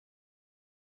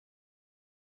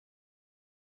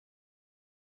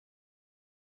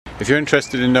If you're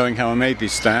interested in knowing how I made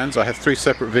these stands, I have 3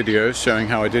 separate videos showing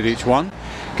how I did each one,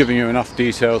 giving you enough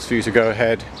details for you to go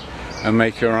ahead and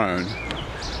make your own.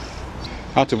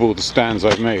 Out of all the stands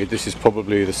I've made, this is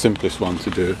probably the simplest one to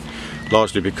do,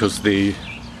 largely because the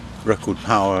record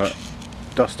power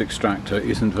dust extractor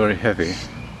isn't very heavy.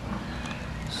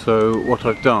 So what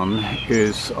I've done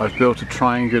is I've built a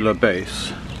triangular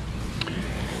base.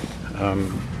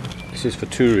 This is for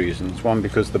 2 reasons. One,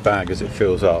 because the bag, as it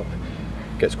fills up,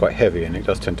 gets quite heavy and it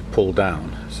does tend to pull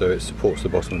down, so it supports the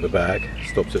bottom of the bag,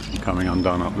 stops it from coming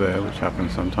undone up there, which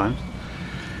happens sometimes.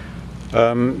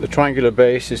 The triangular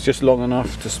base is just long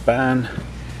enough to span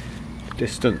the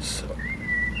distance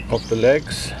of the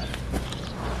legs.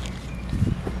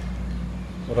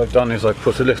 What I've done is I've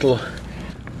put a little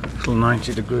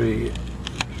 90-degree,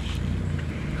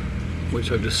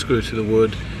 which I've just screwed to the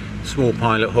wood, small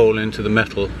pilot hole into the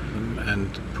metal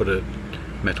and put a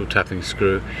metal tapping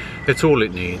screw. It's all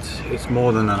it needs. It's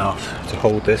more than enough to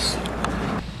hold this.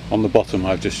 On the bottom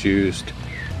I've just used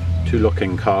 2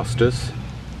 locking casters.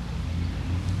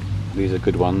 These are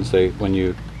good ones. When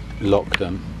you lock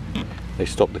them, they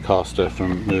stop the caster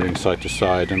from moving side to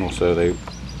side, and also they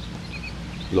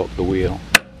lock the wheel.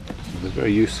 They're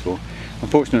very useful.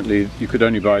 Unfortunately, you could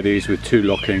only buy these with 2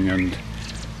 locking and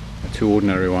 2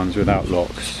 ordinary ones without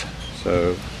locks,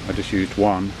 so I just used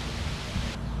 1.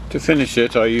 To finish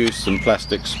it, I used some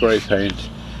plastic spray paint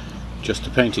just to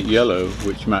paint it yellow,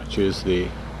 which matches the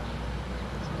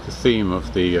theme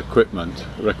of the equipment.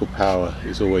 Record power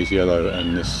is always yellow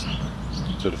and this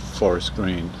sort of forest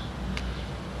green.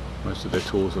 Most of their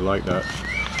tools are like that.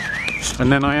 And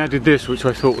then I added this, which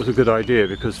I thought was a good idea,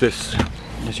 because this,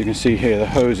 as you can see here, the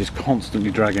hose is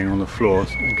constantly dragging on the floor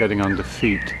and getting under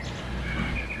feet.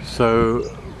 So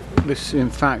this in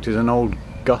fact is an old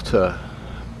gutter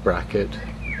bracket.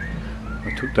 I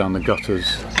took down the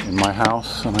gutters in my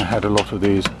house and I had a lot of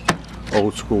these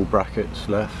old school brackets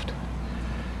left.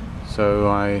 So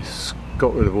I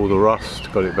got rid of all the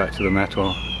rust, got it back to the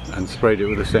metal and sprayed it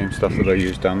with the same stuff that I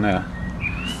used down there,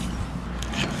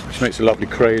 which makes a lovely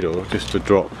cradle just to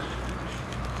drop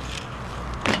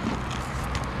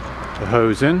the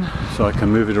hose in, so I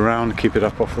can move it around and keep it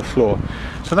up off the floor.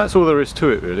 So that's all there is to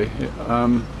it, really.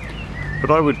 But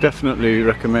I would definitely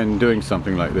recommend doing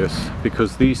something like this,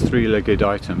 because these 3-legged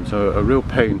items are a real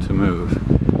pain to move.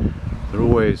 They're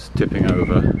always tipping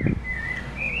over,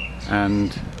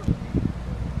 and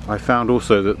I found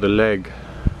also that the leg,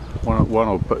 one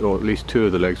or at least 2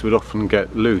 of the legs would often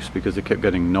get loose because they kept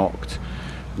getting knocked,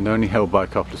 and they're only held by a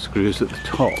couple of screws at the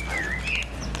top.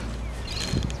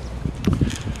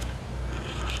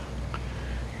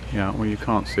 Yeah, well, you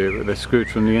can't see it, but they're screwed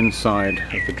from the inside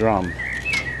of the drum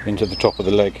into the top of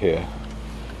the leg here,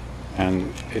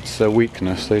 and it's a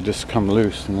weakness. They just come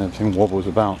loose and everything wobbles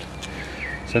about.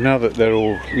 So now that they're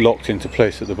all locked into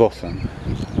place at the bottom,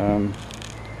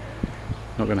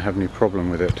 not going to have any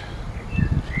problem with it.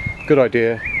 Good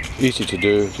idea, easy to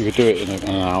do. You could do it in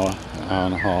an hour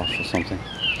and a half or something.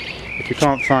 If you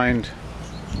can't find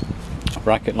a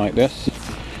bracket like this,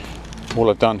 all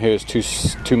I've done here is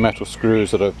two metal screws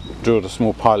that I've drilled a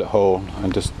small pilot hole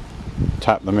and just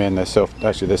tap them in. They're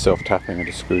self-tapping. I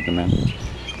just screwed them in.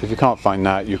 If you can't find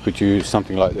that, you could use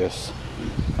something like this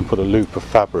and put a loop of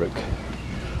fabric,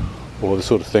 or the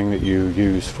sort of thing that you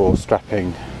use for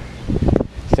strapping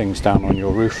things down on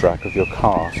your roof rack of your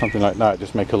car, something like that.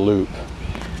 Just make a loop,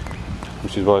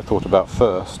 which is what I thought about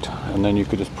first, and then you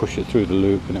could just push it through the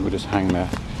loop and it would just hang there.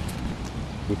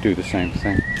 It would do the same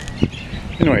thing.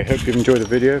 Anyway, hope you've enjoyed the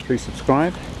video. Please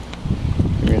subscribe,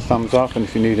 give me a thumbs up, and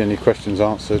if you need any questions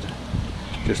answered,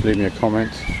 just leave me a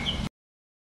comment.